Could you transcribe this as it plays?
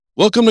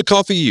Welcome to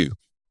Coffee U,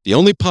 the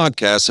only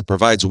podcast that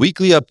provides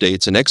weekly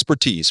updates and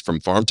expertise from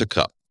farm to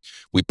cup.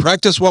 We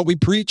practice what we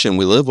preach and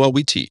we live what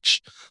we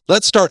teach.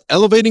 Let's start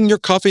elevating your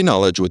coffee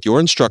knowledge with your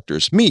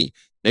instructors, me,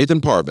 Nathan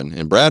Parvin,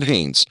 and Brad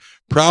Haynes,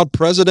 proud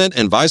president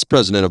and vice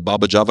president of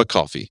Baba Java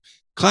Coffee.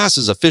 Class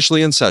is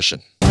officially in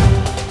session.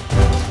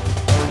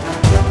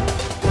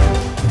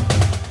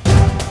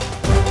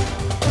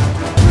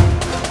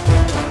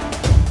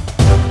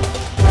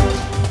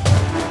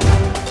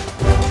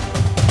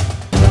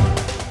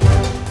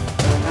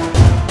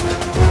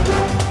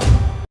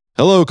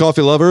 Hello,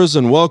 coffee lovers,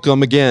 and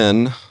welcome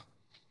again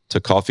to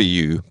Coffee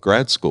U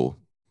Grad School.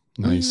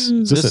 Nice.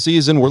 This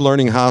season, we're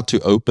learning how to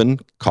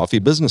open coffee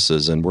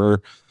businesses, and we're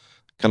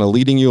kind of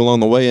leading you along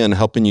the way and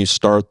helping you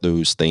start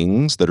those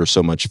things that are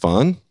so much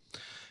fun.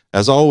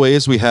 As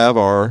always, we have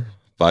our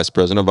Vice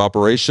President of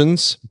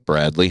Operations,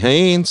 Bradley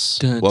Haynes.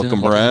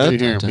 Welcome,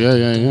 Brad.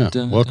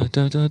 Yeah. Welcome.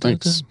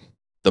 Thanks.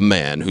 The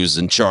man who's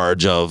in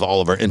charge of all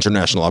of our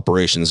international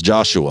operations,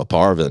 Joshua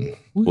Parvin.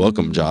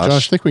 Welcome, Josh.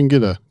 Josh, I think we can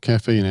get a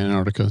cafe in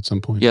Antarctica at some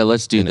point. Yeah,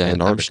 let's do In that.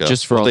 Antarctica.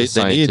 Just for all Well, the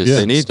scientists.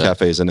 they need stuff.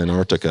 cafes in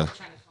Antarctica.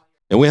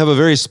 And we have a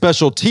very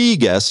special tea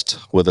guest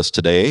with us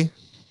today,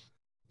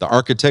 the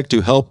architect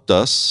who helped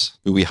us,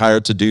 who we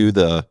hired to do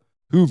the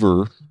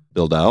Hoover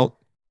build out,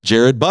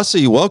 Jared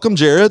Bussey. Welcome,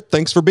 Jared.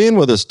 Thanks for being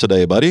with us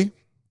today, buddy.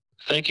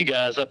 Thank you,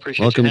 guys. I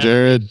appreciate Welcome, you having me.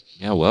 Jared.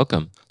 Yeah,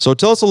 welcome. So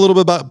tell us a little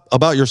bit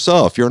about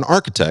yourself. You're an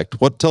architect.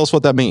 Tell us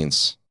what that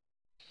means.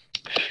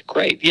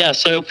 Great. Yeah.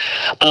 So,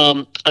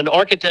 an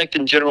architect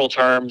in general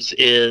terms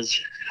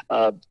is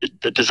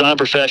the design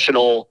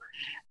professional,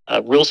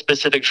 real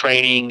specific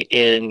training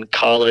in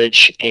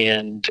college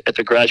and at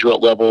the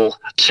graduate level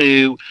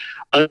to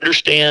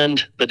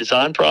understand the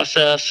design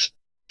process,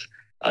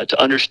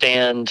 to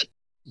understand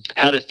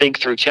how to think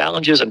through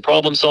challenges and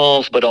problem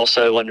solve, but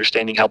also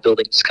understanding how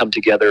buildings come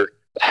together,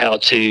 how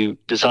to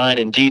design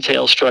and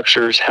detail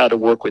structures, how to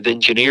work with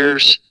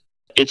engineers.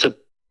 It's a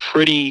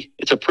pretty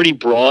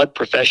broad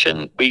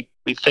profession. We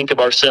think of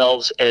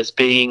ourselves as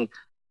being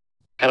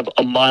kind of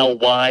a mile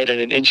wide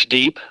and an inch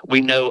deep. We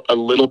know a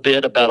little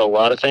bit about a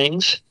lot of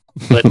things,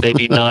 but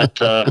maybe not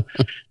a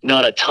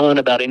ton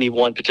about any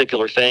one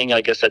particular thing.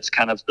 I guess that's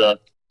kind of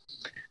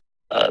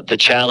the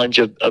challenge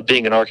of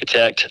being an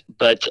architect.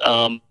 But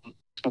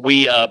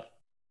we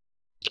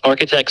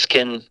architects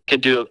can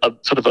do a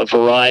sort of a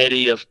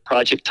variety of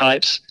project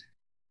types,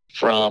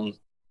 from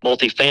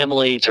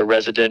multifamily to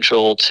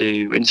residential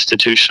to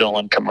institutional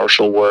and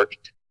commercial work.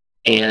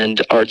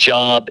 And our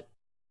job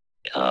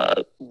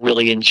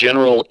really in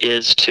general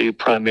is to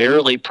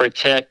primarily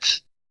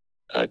protect,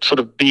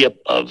 be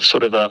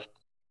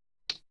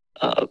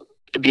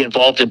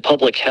involved in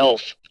public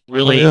health.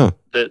 Really,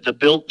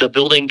 the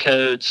building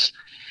codes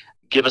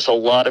give us a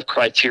lot of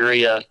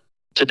criteria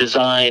to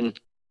design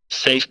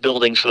safe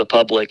buildings for the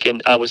public.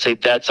 And I would say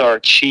that's our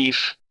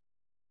chief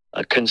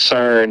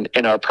concern,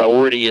 and our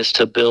priority is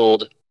to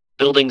build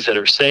buildings that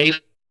are safe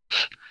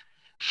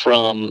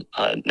from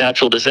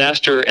natural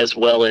disaster, as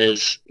well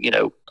as,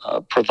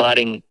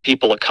 providing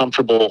people a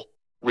comfortable,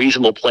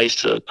 reasonable place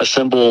to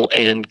assemble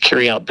and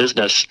carry out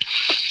business.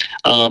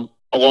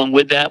 Along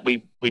with that,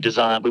 we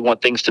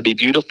want things to be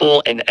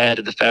beautiful and add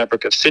to the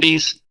fabric of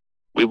cities.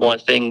 We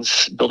want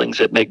buildings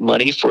that make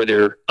money for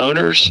their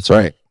owners. That's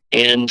right.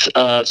 And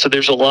so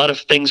there's a lot of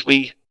things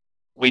we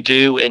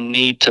do and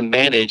need to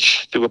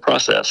manage through a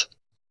process.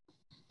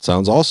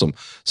 Sounds awesome.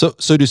 So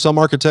do some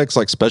architects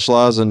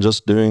specialize in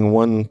just doing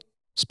one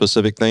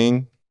specific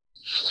thing?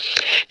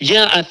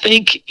 Yeah, I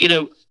think,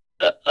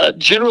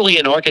 generally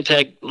an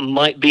architect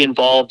might be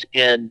involved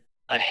in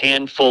a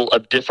handful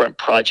of different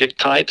project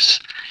types.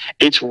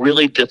 It's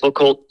really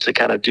difficult to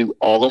kind of do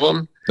all of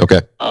them. Okay.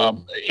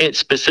 It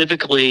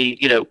specifically,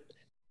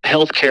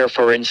 healthcare,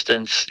 for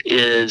instance,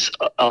 is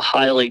a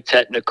highly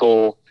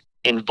technical,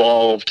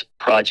 involved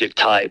project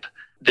type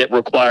that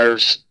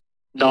requires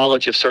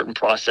knowledge of certain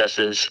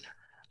processes,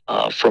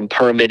 from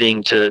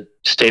permitting to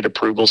state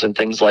approvals and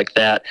things like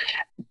that.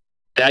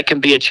 That can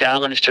be a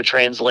challenge to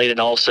translate and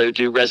also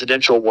do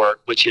residential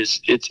work, which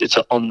is it's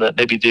on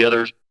maybe the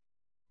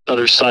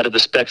other side of the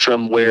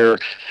spectrum, where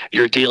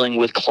you're dealing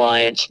with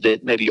clients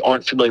that maybe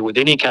aren't familiar with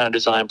any kind of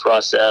design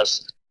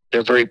process.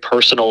 They're very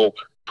personal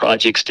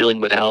projects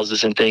dealing with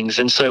houses and things.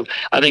 And so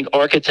I think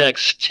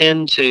architects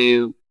tend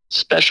to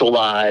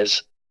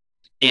specialize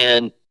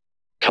in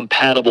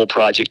compatible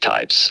project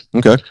types.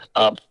 Okay.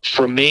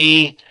 For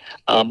me,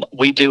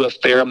 we do a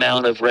fair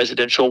amount of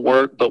residential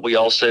work, but we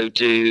also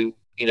do,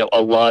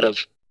 a lot of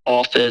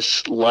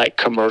office, like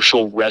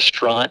commercial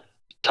restaurant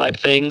type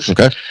things.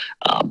 Okay.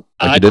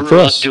 I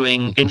grew up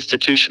doing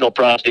institutional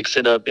projects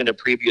in a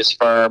previous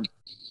firm,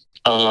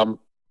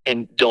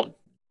 and don't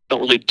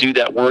really do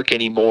that work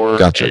anymore.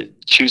 Gotcha.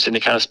 Choosing to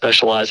kind of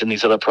specialize in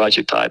these other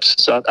project types.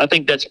 So I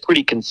think that's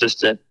pretty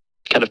consistent,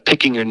 kind of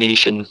picking your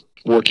niche and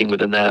working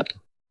within that.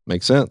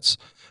 Makes sense.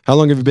 How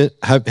long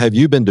have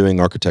you been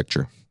doing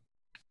architecture?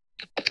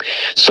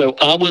 So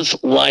I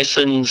was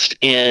licensed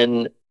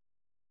in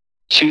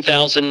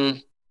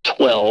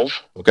 2012.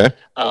 Okay.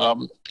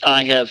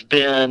 I have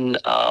been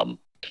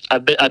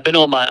I've been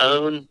on my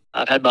own.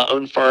 I've had my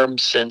own firm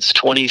since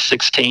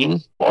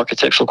 2016,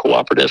 Architectural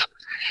Cooperative.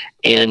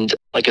 And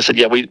like I said,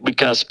 yeah, we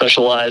kind of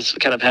specialize,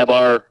 kind of have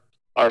our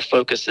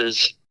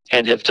focuses,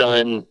 and have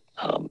done,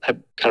 have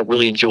kind of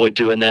really enjoyed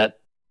doing that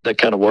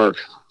kind of work.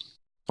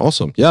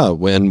 Awesome. Yeah.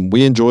 When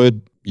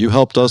you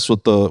helped us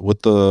with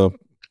the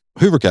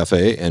Hoover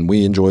Cafe, and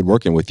we enjoyed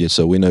working with you.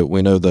 So we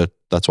know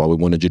that's why we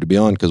wanted you to be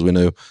on, because we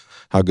know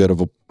how good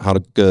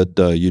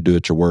you do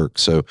at your work.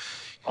 So,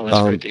 oh,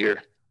 that's great to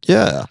hear.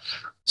 Yeah.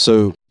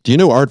 So do you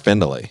know Art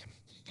Vandelay?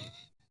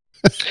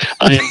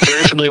 I am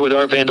very familiar with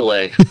Art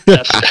Vandelay.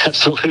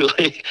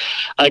 Absolutely.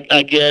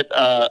 I get,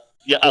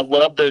 yeah, I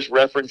love those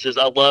references.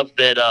 I love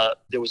that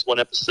there was one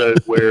episode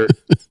where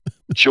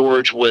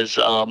George was,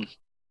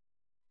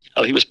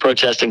 he was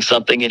protesting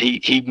something, and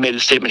he made a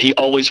statement. He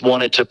always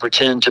wanted to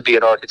pretend to be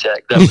an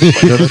architect. That was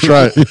that's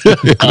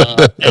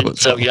right.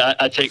 So, yeah,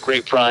 I take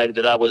great pride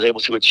that I was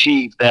able to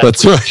achieve that.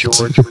 That's right.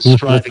 George was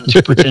striving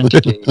to pretend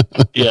to be.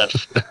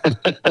 Yes.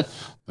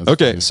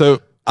 Okay,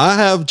 so I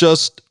have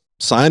just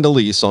signed a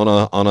lease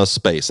on a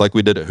space like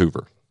we did at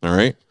Hoover. All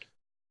right.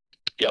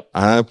 Yep.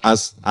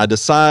 I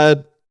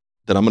decide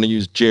that I'm going to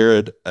use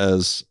Jared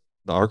as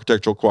the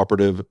architectural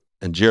cooperative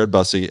and Jared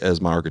Bussey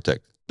as my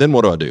architect. Then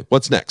what do I do?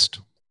 What's next?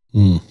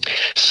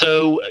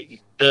 So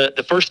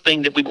the first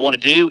thing that we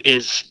want to do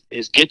is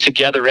get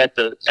together at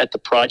the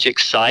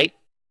project site.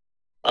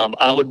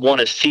 I would want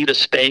to see the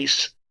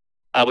space.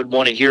 I would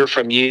want to hear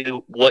from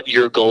you what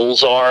your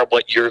goals are,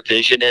 what your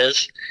vision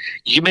is.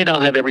 You may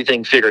not have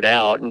everything figured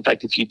out. In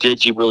fact, if you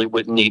did, you really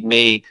wouldn't need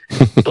me.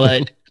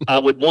 But I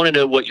would want to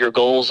know what your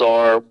goals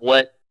are,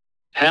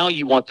 how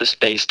you want the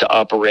space to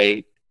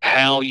operate,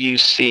 how you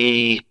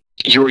see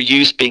your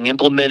use being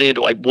implemented,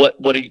 like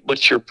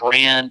what's your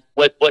brand,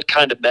 what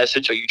kind of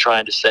message are you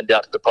trying to send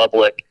out to the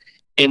public.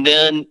 And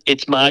then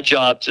it's my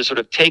job to sort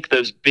of take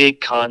those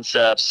big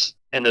concepts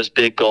and those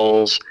big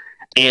goals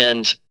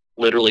and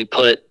literally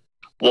put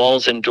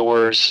walls and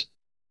doors,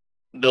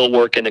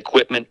 millwork and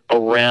equipment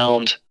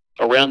around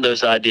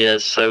those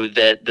ideas, so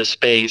that the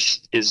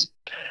space is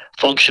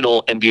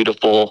functional and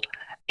beautiful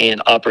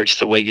and operates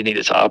the way you need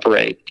it to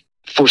operate.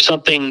 For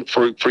something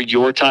for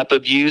your type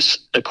of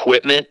use,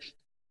 equipment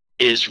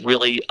is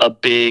really a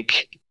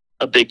big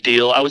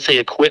deal. I would say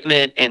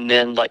equipment, and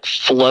then like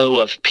flow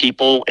of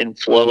people and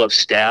flow of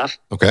staff.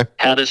 Okay.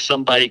 How does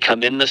somebody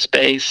come in the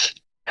space?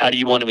 How do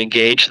you want to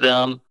engage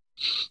them?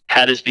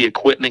 How does the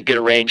equipment get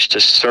arranged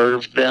to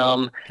serve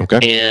them?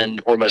 Okay.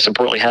 Or most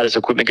importantly, how does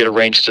equipment get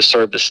arranged to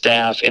serve the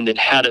staff? And then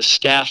how does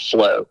staff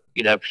flow?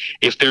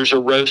 If there's a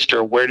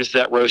roaster, where does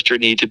that roaster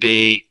need to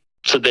be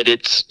so that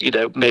it's,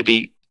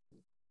 maybe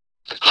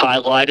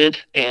highlighted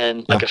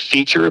and like a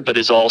feature, but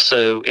is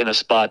also in a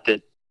spot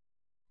that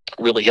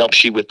really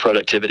helps you with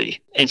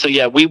productivity. And so,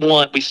 yeah, we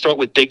start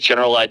with big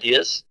general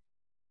ideas.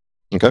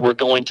 Okay. We're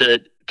going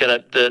to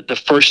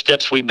the first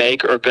steps we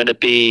make are going to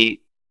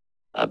be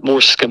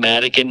more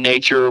schematic in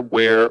nature,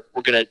 where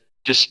we're going to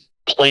just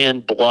plan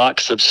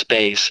blocks of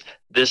space.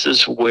 This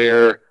is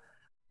where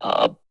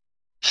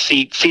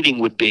seating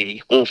would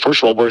be. Well,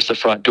 first of all, where's the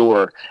front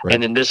door? Right.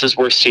 And then this is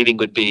where seating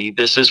would be.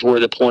 This is where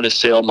the point of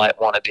sale might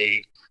want to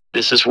be.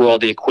 This is where all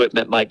the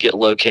equipment might get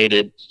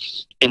located.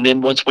 And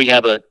then once we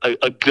have a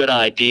good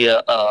idea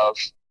of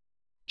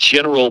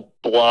general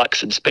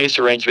blocks and space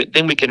arrangement,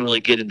 then we can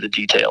really get into the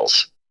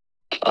details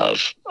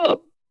of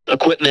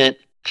equipment,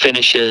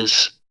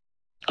 finishes,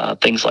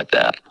 things like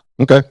that.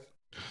 Okay.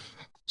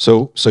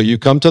 So you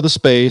come to the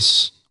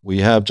space, we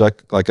have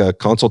like a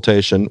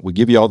consultation. We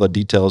give you all the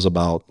details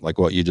about like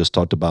what you just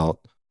talked about,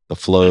 the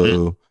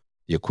flow,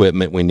 the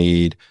equipment we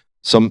need.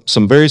 Some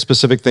very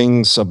specific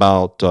things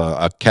about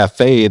a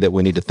cafe that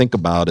we need to think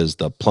about is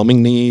the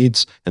plumbing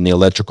needs and the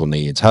electrical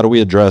needs. How do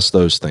we address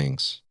those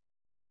things?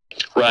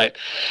 Right.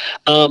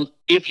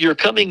 If you're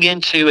coming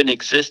into an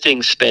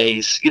existing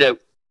space,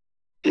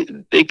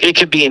 it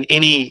could be in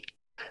any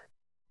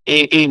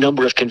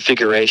number of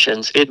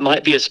configurations. It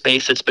might be a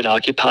space that's been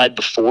occupied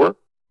before.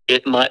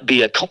 It might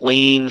be a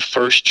clean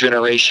first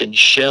generation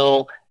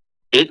shell.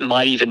 It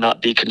might even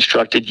not be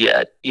constructed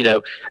yet.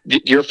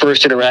 Your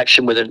first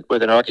interaction with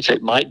an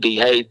architect might be,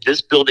 hey,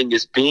 this building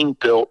is being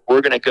built.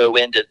 We're going to go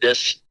into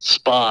this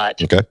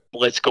spot. Okay.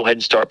 Let's go ahead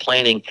and start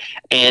planning.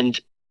 And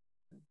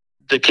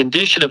the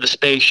condition of the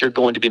space you're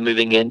going to be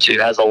moving into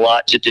has a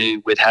lot to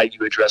do with how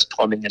you address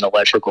plumbing and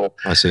electrical.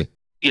 I see.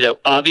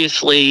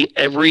 Obviously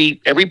every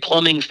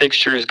plumbing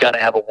fixture has got to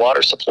have a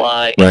water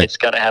supply, and it's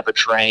got to have a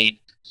drain,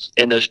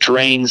 and those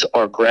drains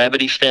are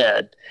gravity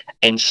fed.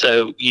 And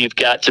so you've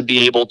got to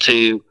be able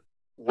to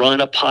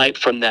run a pipe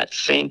from that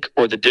sink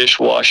or the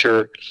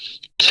dishwasher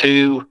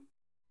to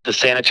the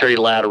sanitary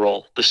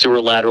lateral, the sewer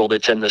lateral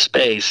that's in the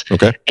space.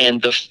 Okay.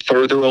 And the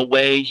further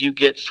away you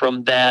get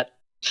from that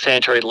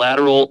sanitary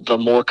lateral, the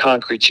more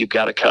concrete you've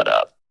got to cut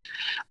up.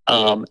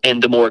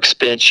 And the more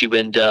expense you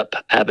end up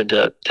having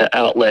to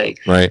outlay.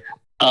 Right.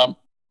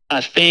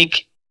 I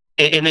think,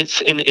 and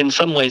it's in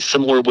some ways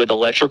similar with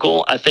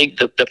electrical. I think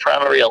the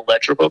primary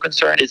electrical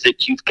concern is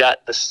that you've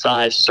got the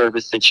size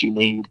service that you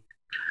need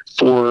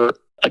for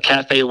a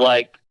cafe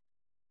like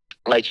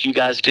you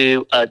guys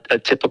do, a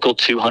typical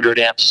 200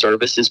 amp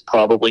service is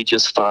probably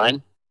just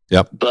fine.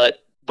 Yep.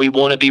 But we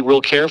want to be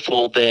real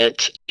careful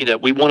that,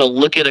 we want to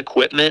look at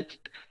equipment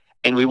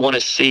and we want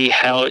to see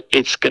how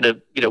it's going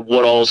to,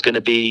 what all is going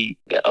to be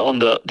on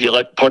the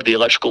part of the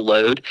electrical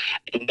load,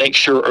 and make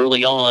sure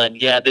early on,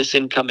 this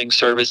incoming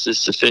service is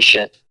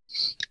sufficient.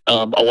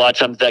 A lot of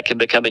times that can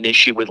become an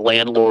issue with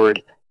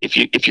landlord.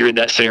 If you're in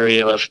that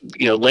scenario of,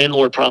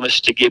 landlord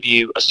promised to give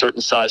you a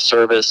certain size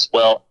service,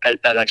 well,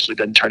 that actually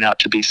doesn't turn out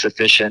to be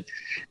sufficient.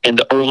 And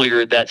the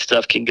earlier that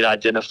stuff can get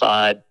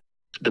identified,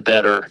 the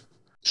better.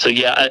 So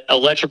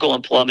electrical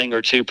and plumbing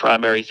are two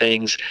primary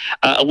things.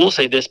 I will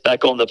say this,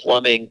 back on the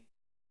plumbing,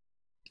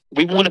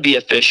 we want to be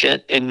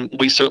efficient, and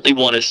we certainly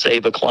want to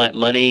save a client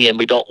money, and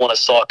we don't want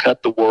to saw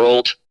cut the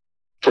world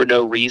for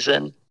no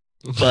reason.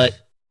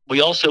 But we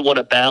also want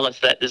to balance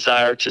that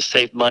desire to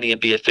save money and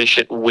be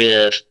efficient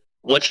with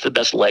what's the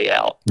best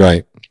layout.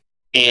 Right.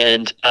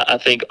 And I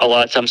think a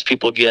lot of times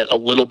people get a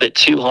little bit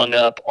too hung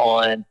up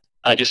on,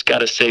 I just got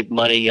to save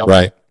money on,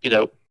 right,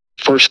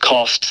 first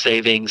cost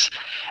savings.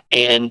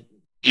 And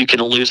you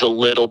can lose a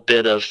little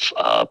bit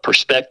of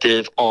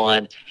perspective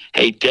on,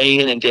 hey, day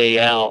in and day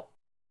out,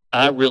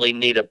 I really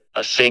need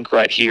a sink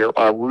right here. Or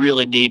I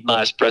really need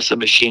my espresso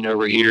machine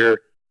over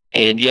here.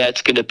 And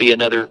it's going to be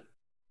another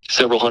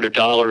several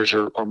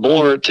 $100s or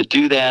more to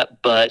do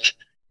that. But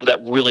that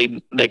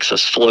really makes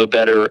us flow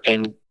better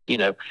and,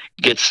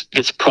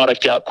 gets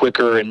product out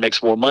quicker and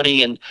makes more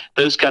money. And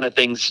those kind of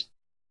things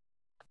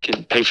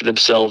can pay for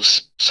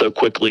themselves so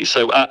quickly.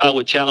 So I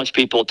would challenge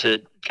people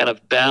to kind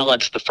of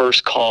balance the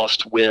first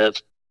cost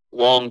with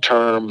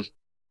long-term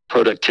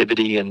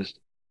productivity and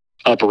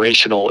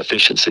operational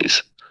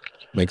efficiencies.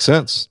 Makes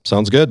sense.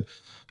 Sounds good.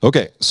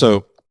 Okay.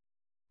 So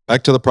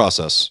back to the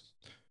process.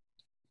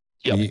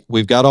 Yep.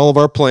 We've got all of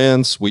our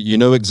plans. You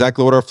know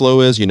exactly what our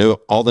flow is. You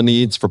know all the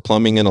needs for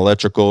plumbing and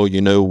electrical. You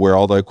know where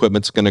all the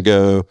equipment's going to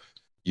go.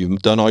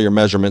 You've done all your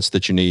measurements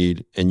that you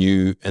need, and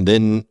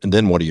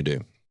then what do you do?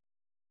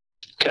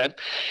 Okay.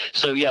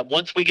 So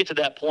once we get to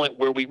that point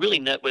where we really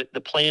know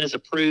the plan is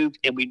approved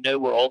and we know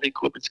where all the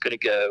equipment's going to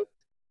go,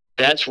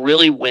 that's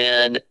really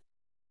when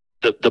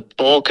the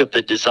bulk of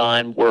the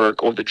design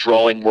work or the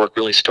drawing work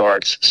really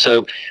starts.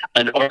 So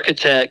an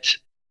architect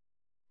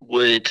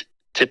would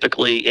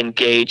typically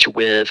engage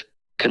with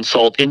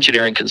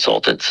engineering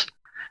consultants.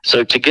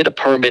 So to get a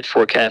permit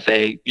for a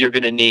cafe, you're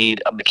going to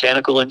need a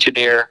mechanical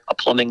engineer, a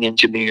plumbing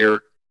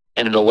engineer,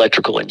 and an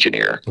electrical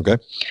engineer. Okay.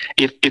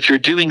 If you're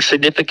doing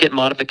significant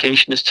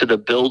modifications to the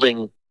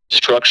building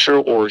structure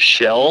or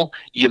shell,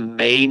 you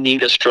may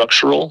need a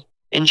structural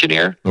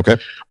engineer. Okay.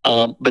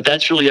 But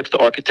that's really up to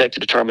the architect to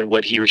determine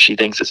what he or she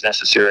thinks is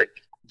necessary.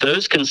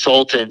 Those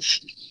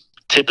consultants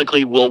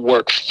typically will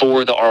work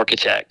for the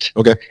architect.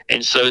 Okay.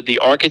 And so the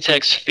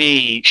architect's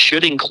fee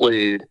should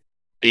include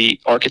the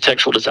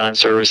architectural design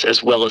service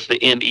as well as the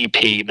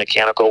MEP,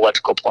 mechanical,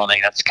 electrical,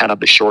 plumbing. That's kind of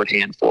the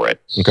shorthand for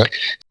it. Okay.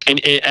 And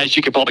as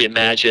you can probably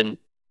imagine,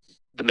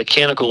 the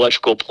mechanical,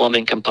 electrical,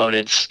 plumbing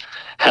components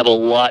have a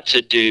lot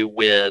to do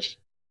with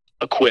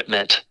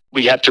equipment.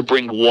 We have to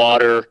bring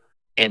water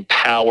and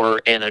power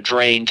and a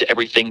drain to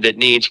everything that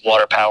needs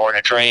water, power, and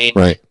a drain.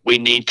 Right. We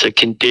need to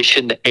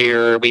condition the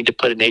air. We need to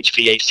put an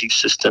HVAC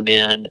system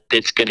in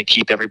that's going to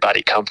keep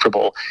everybody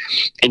comfortable.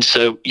 And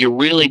so you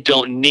really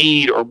don't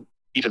need or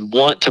even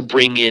want to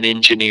bring in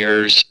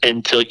engineers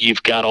until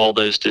you've got all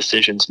those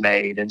decisions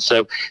made. And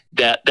so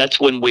that's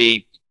when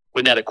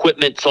that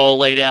equipment's all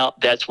laid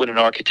out, that's when an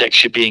architect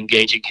should be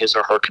engaging his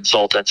or her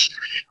consultants.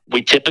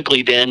 We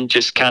typically then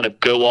just kind of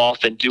go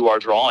off and do our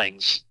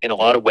drawings in a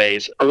lot of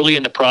ways. Early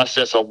in the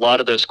process, a lot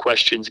of those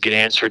questions get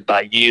answered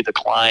by you, the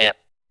client,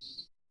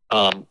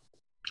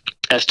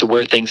 as to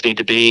where things need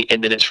to be.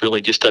 And then it's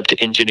really just up to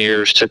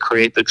engineers to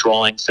create the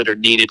drawings that are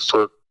needed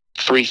for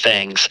three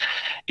things.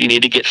 You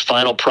need to get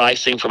final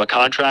pricing from a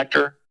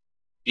contractor.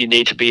 You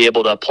need to be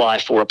able to apply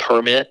for a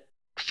permit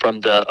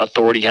from the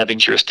authority having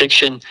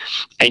jurisdiction,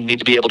 and you need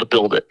to be able to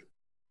build it.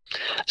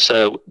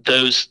 So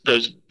those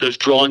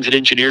drawings that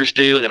engineers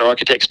do and that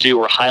architects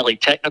do are highly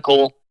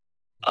technical.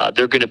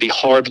 They're going to be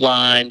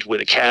hard-lined with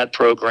a CAD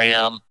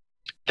program.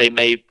 They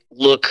may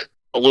look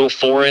a little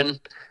foreign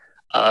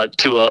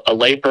to a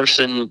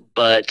layperson,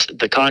 but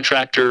the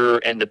contractor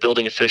and the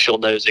building official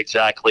knows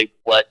exactly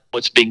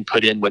what's being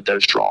put in with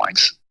those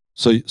drawings.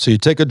 So you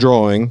take a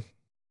drawing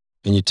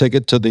and you take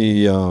it to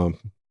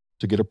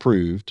to get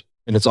approved,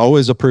 and it's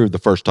always approved the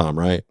first time,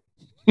 right?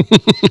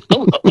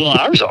 Oh, well,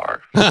 ours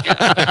are.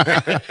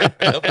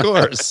 Of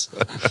course.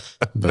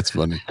 That's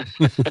funny.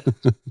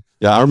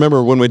 Yeah, I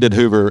remember when we did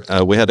Hoover,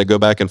 we had to go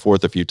back and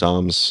forth a few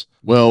times.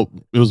 Well,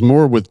 it was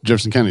more with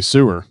Jefferson County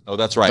Sewer. Oh,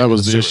 that's right. That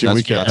was the issue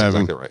we kept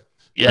having. Exactly right.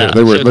 Yeah,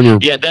 they were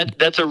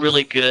that's a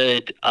really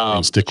good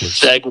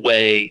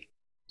segue.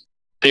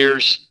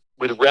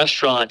 With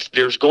restaurants,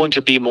 there's going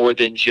to be more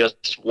than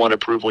just one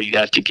approval you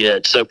have to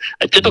get. So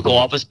a typical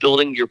office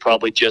building, you're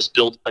probably just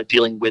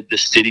dealing with the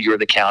city or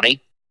the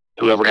county,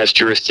 whoever has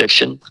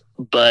jurisdiction.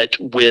 But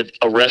with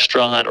a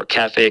restaurant or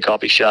cafe,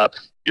 coffee shop,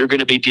 you're going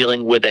to be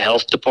dealing with the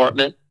health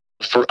department.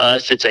 For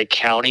us, it's a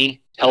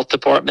county health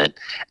department.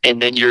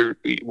 And then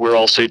we're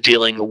also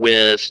dealing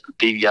with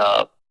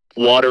the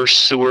water,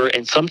 sewer,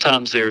 and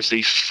sometimes there's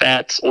the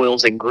fats,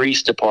 oils, and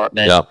grease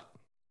department,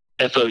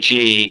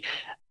 FOG,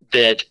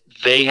 that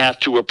they have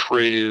to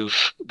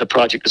approve the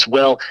project as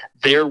well.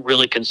 They're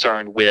really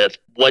concerned with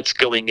what's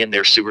going in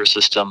their sewer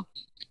system.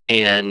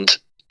 And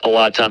a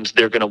lot of times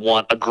they're going to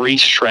want a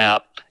grease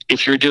trap.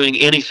 If you're doing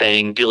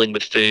anything dealing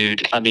with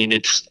food, I mean,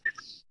 it's,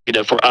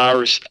 for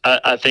ours,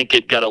 I think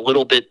it got a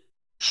little bit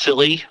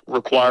silly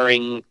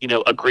requiring,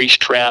 a grease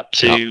trap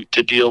to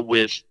deal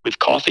with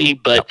coffee.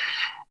 But,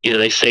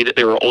 they say that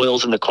there are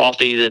oils in the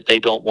coffee that they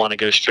don't want to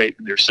go straight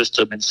in their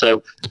system. And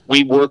so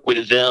we work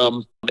with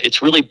them.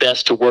 It's really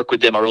best to work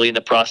with them early in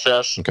the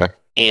process. Okay.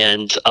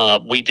 And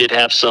we did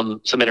have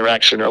some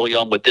interaction early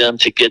on with them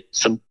to get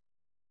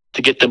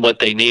them what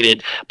they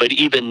needed. But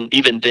even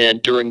then,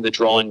 during the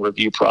drawing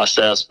review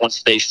process,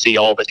 once they see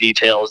all the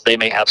details, they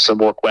may have some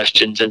more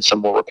questions and some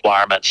more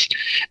requirements.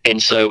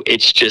 And so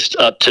it's just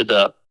up to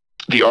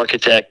the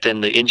architect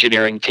and the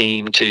engineering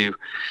team to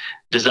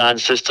design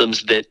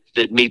systems that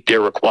meet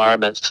their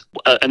requirements.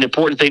 An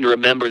important thing to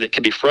remember that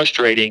can be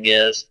frustrating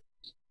is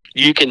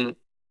we can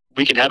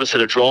have a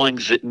set of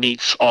drawings that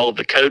meets all of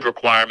the code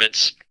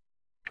requirements,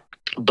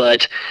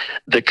 but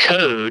the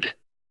code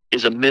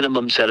is a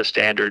minimum set of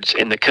standards,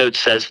 and the code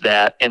says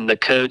that, and the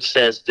code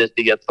says that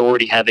the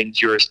authority having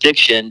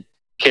jurisdiction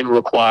can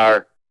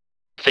require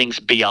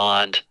things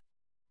beyond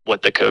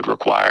what the code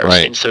requires.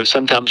 Right. And so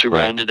sometimes we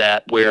run into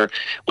that where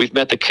we've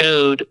met the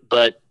code,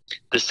 but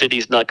the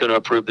city's not going to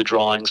approve the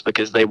drawings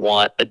because they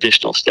want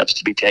additional steps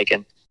to be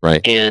taken. Right.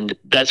 And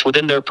that's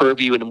within their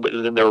purview and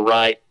within their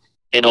right.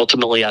 And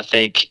ultimately, I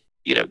think,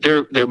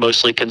 they're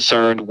mostly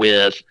concerned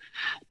with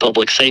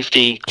public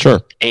safety.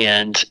 Sure.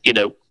 And,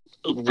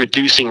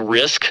 reducing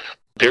risk.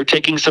 They're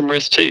taking some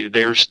risk too.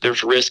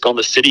 There's risk on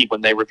the city when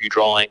they review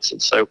drawings.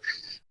 And so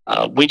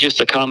we just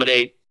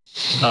accommodate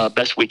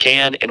best we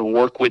can and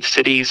work with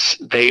cities.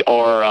 They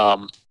are,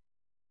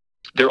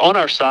 they're on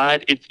our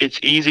side. It's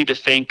easy to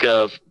think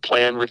of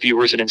plan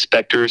reviewers and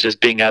inspectors as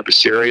being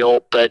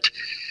adversarial, but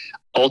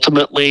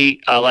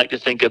ultimately I like to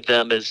think of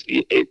them as,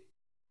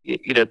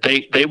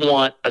 they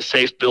want a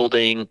safe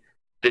building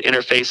that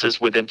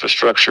interfaces with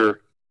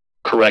infrastructure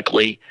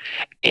correctly.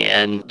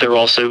 And they're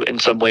also in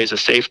some ways a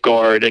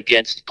safeguard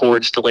against poor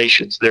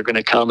installations. They're going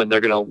to come and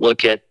they're going to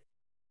look at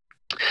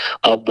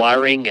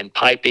wiring and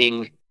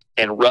piping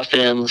and rough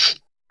ends,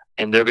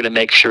 and they're going to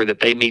make sure that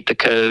they meet the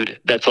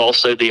code. That's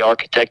also the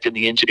architect and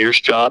the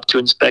engineer's job to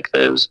inspect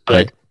those,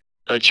 but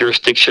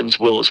jurisdictions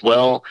will as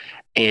well.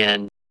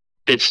 And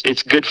it's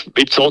good.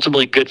 It's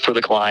ultimately good for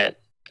the client.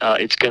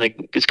 It's going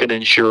to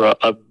ensure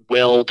a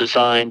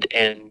well-designed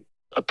and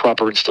a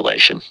proper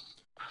installation.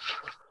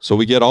 So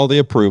we get all the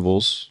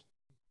approvals,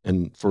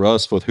 and for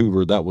us with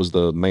Hoover, that was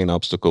the main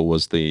obstacle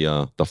was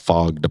the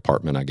fog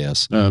department, I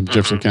guess.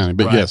 Jefferson County,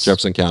 but yes,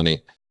 Jefferson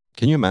County.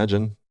 Can you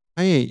imagine?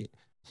 Hey,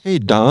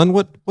 Don,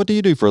 what do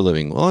you do for a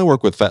living? Well, I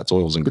work with fats,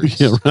 oils, and grease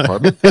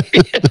department.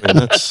 And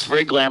that's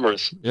very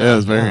glamorous. Yeah,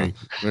 it's very.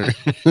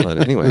 But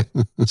anyway,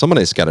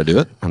 somebody's got to do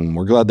it, and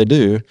we're glad they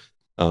do.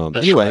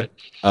 Anyway,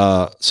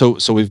 right.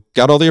 So we've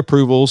got all the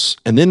approvals,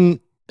 and then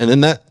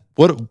that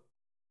what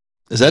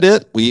is that?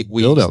 It we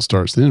build out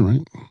starts then,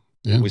 right?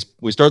 Yeah,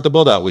 we start the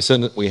build out.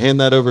 We hand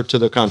that over to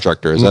the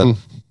contractor. Is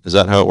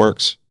that how it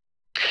works?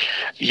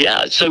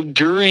 Yeah. So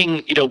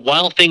during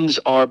while things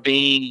are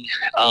being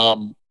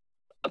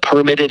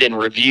permitted and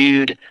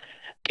reviewed,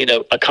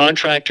 a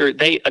contractor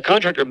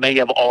may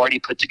have already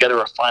put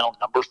together a final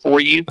number for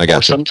you. I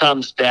got you.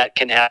 Sometimes that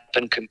can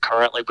happen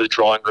concurrently with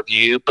drawing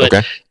review,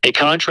 but a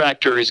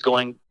contractor is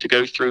going to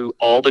go through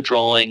all the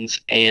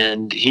drawings,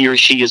 and he or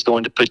she is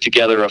going to put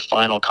together a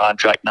final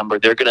contract number.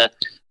 They're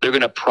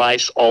gonna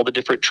price all the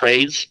different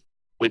trades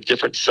with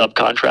different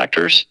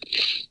subcontractors.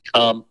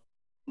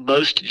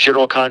 Most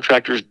general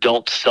contractors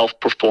don't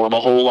self-perform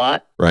a whole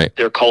lot. Right.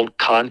 They're called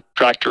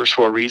contractors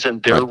for a reason.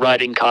 They're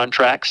writing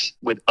contracts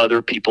with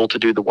other people to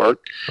do the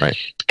work. Right.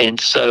 And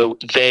so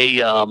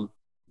they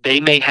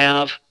may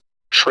have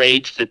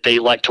trades that they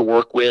like to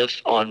work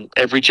with on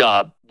every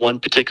job. One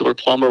particular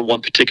plumber,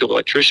 one particular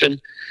electrician.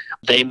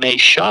 They may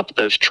shop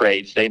those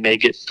trades. They may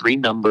get 3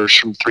 numbers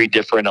from 3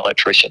 different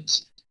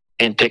electricians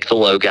and pick the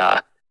low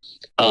guy.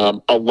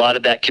 A lot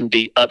of that can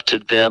be up to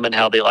them and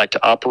how they like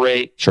to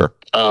operate. Sure.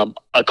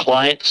 A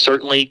client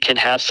certainly can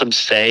have some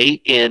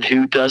say in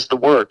who does the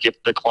work.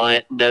 If the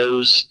client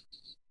knows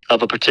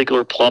of a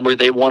particular plumber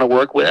they want to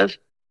work with,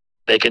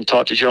 they can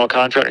talk to general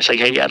contractor and say,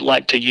 hey, I'd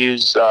like to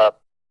use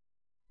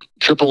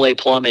AAA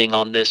plumbing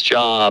on this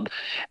job.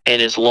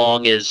 And as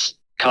long as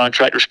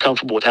contractor's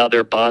comfortable with how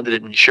they're bonded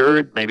and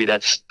insured, maybe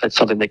that's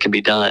something that can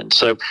be done.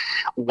 So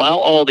while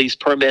all these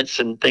permits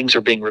and things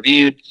are being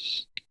reviewed,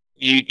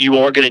 you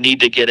are going to need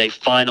to get a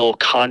final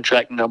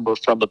contract number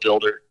from a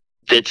builder.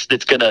 He's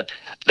going to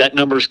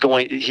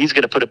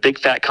put a big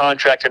fat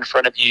contract in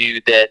front of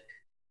you that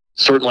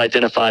certainly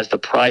identifies the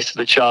price of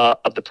the job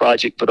of the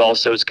project, but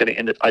also is going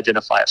to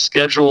identify a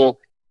schedule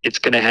It's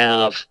going to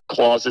have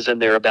clauses in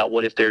there about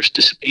what if there's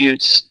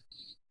disputes,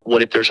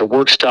 what if there's a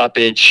work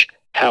stoppage,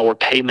 how are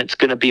payments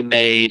going to be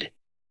made,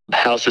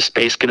 how's the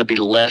space going to be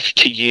left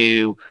to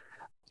you.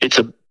 It's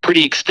a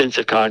pretty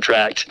extensive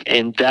contract,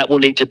 and that will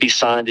need to be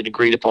signed and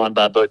agreed upon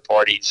by both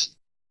parties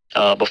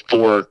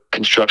before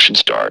construction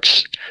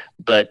starts.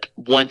 But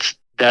once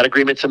that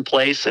agreement's in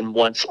place, and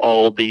once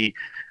all the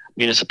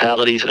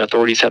municipalities and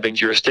authorities having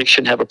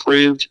jurisdiction have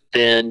approved,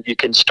 then you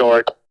can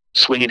start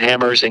swinging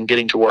hammers and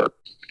getting to work.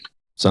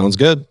 Sounds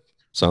good.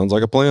 Sounds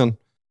like a plan.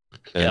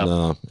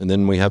 And and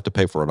then we have to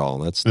pay for it all.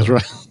 That's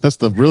right. That's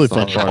the really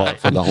fun part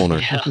for the owner.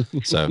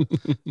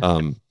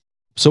 Yeah.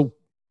 So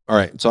all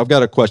right. So I've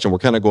got a question. We're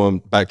kind of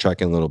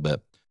backtracking a little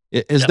bit.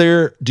 Is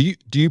there? Do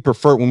you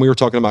prefer, when we were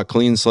talking about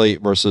clean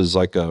slate versus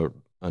like an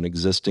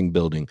existing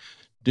building?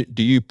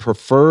 Do you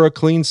prefer a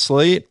clean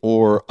slate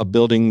or a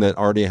building that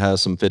already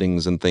has some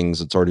fittings and things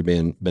that's already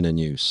been in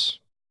use?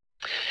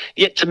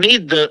 Yeah, to me,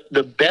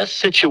 the best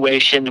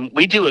situation,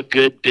 we do a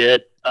good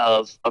bit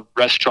of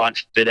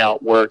restaurant fit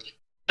out work.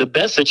 The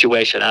best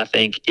situation, I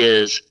think,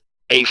 is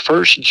a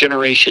first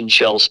generation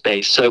shell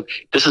space. So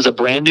this is a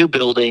brand new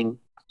building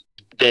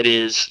that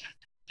is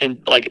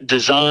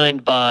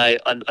designed by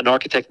an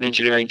architect and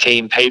engineering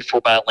team, paid for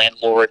by a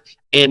landlord,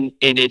 and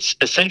it's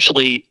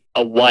essentially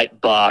a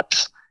white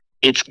box.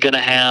 It's going to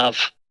have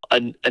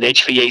an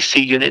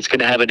HVAC unit. It's going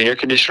to have an air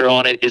conditioner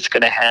on it. It's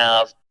going to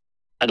have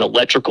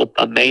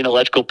a main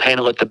electrical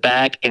panel at the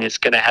back, and it's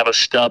going to have a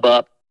stub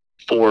up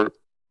for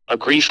a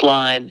grease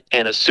line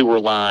and a sewer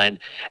line,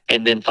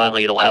 and then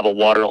finally it'll have a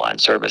water line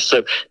service.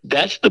 So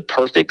that's the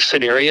perfect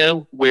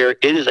scenario where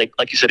it is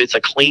like you said, it's a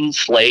clean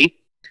slate,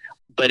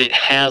 but it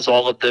has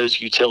all of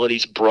those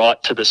utilities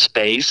brought to the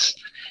space.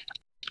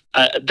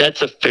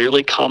 That's a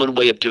fairly common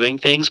way of doing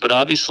things, but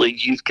obviously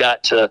you've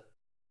got to,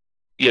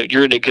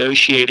 you're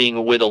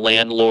negotiating with a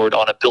landlord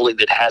on a building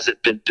that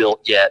hasn't been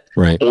built yet,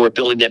 right, or a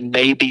building that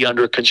may be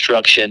under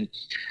construction.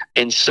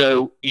 And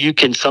so you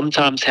can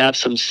sometimes have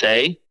some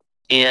say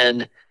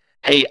in,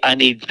 hey, I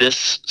need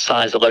this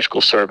size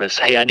electrical service.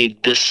 Hey, I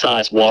need this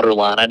size water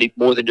line. I need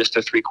more than just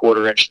a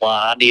 3/4 inch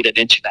line. I need an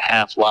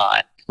 1.5 inch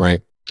line.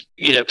 Right.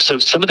 So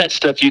some of that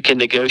stuff you can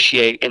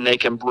negotiate, and they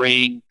can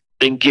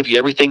give you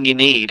everything you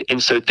need.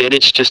 And so then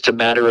it's just a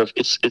matter of,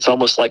 it's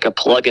almost like a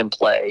plug and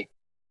play.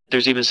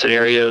 There's even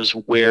scenarios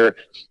where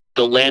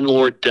the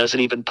landlord doesn't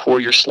even pour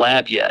your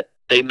slab yet.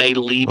 They may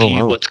leave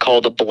you what's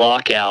called a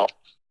block out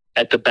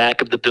at the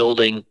back of the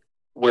building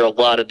where a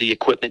lot of the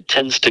equipment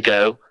tends to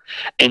go.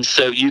 And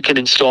so you can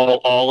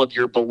install all of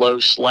your below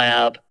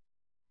slab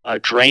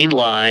drain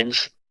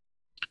lines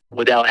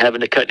without having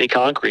to cut any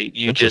concrete.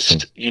 You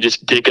just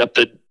dig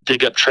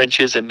up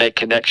trenches and make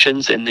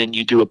connections, and then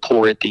you do a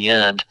pour at the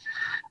end.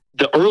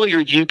 The earlier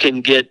you can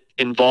get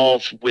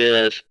involved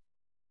with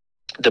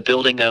the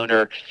building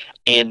owner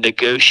and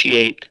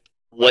negotiate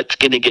what's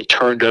going to get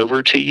turned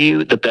over to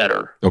you, the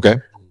better. Okay.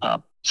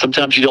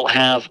 Sometimes you don't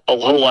have a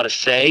whole lot of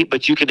say,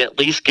 but you can at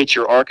least get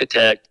your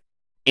architect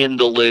in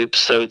the loop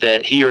so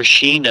that he or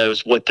she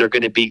knows what they're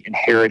going to be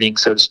inheriting,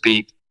 so to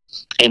speak,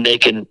 and they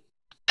can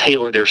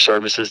tailor their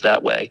services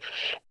that way.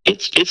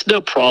 It's no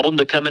problem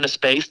to come in a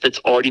space that's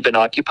already been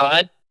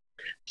occupied.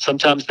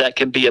 Sometimes that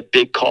can be a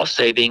big cost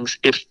savings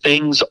if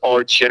things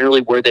are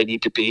generally where they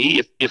need to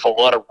be. If a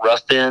lot of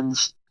rough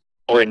ends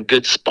are in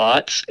good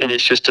spots, and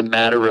it's just a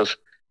matter of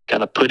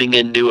kind of putting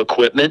in new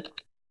equipment,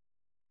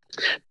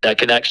 that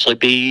can actually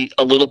be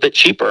a little bit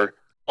cheaper.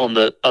 On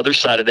the other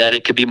side of that,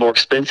 it could be more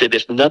expensive.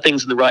 If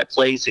nothing's in the right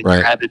place and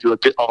you have to do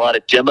a lot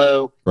of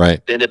demo,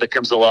 then it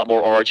becomes a lot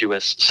more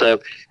arduous. So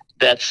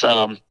that's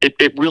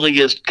it really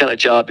is kind of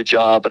job to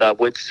job, but I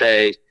would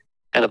say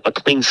kind of a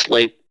clean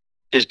slate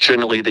is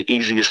generally the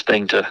easiest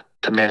thing to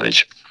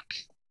manage.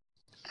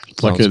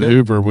 Like at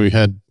Uber, we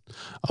had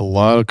a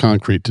lot of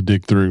concrete to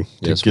dig through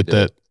to get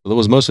that. It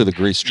was mostly the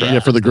grease trap. Yeah,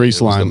 for the grease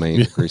line. The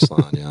main grease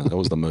line. Yeah, that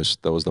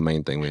was the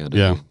main thing we had to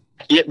do.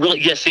 Yeah, really.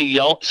 Yeah, see,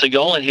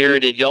 y'all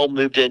inherited. Y'all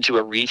moved into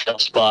a retail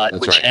spot,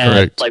 That's which right. had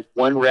Correct. like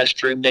one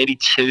restroom, maybe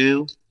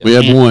two. We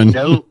had one.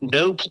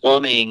 No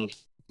plumbing.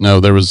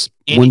 No, there was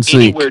one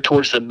sink anywhere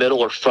towards the middle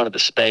or front of the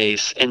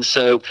space, and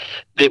so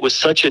it was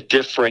such a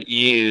different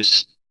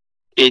use.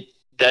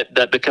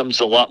 That becomes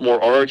a lot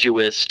more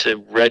arduous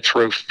to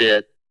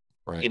retrofit,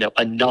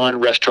 a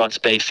non-restaurant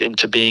space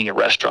into being a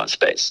restaurant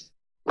space.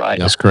 Right.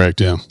 That's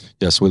correct. Yeah.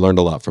 Yes, we learned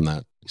a lot from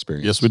that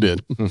experience. Yes, we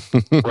did.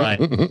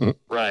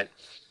 Right.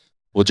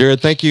 Well,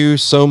 Jared, thank you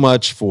so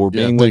much for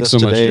being with us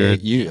today.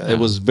 It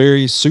was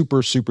very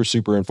super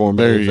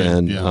informative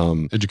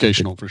and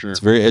educational for sure. It's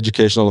very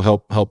educational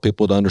to help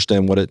people to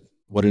understand what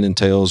it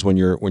entails when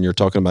you're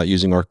talking about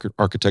using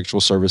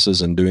architectural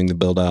services and doing the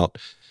build out.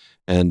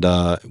 And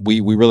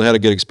we really had a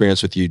good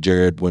experience with you,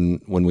 Jared,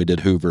 when we did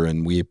Hoover,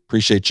 and we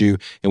appreciate you,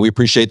 and we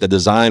appreciate the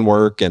design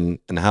work and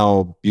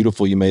how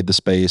beautiful you made the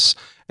space,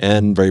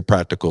 and very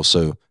practical.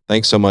 So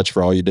thanks so much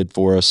for all you did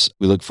for us.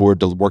 We look forward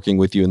to working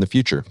with you in the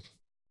future.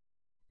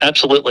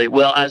 Absolutely.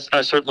 Well,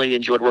 I certainly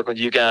enjoyed working with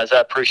you guys.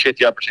 I appreciate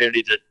the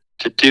opportunity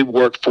to do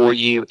work for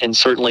you, and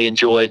certainly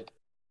enjoyed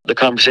the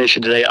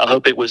conversation today. I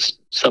hope it was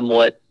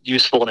somewhat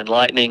useful and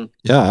enlightening.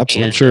 Yeah,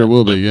 absolutely. I'm sure it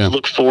will be. Yeah.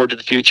 Look forward to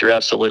the future.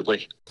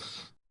 Absolutely.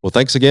 Well,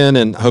 thanks again,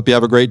 and hope you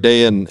have a great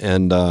day,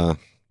 and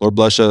Lord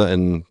bless you,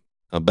 and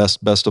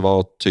best of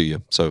all to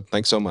you. So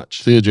thanks so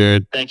much. See you,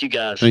 Jared. Thank you,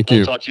 guys. Thank We'll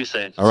you. talk to you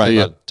soon. All right, See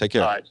ya. bud. Take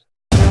care. All right.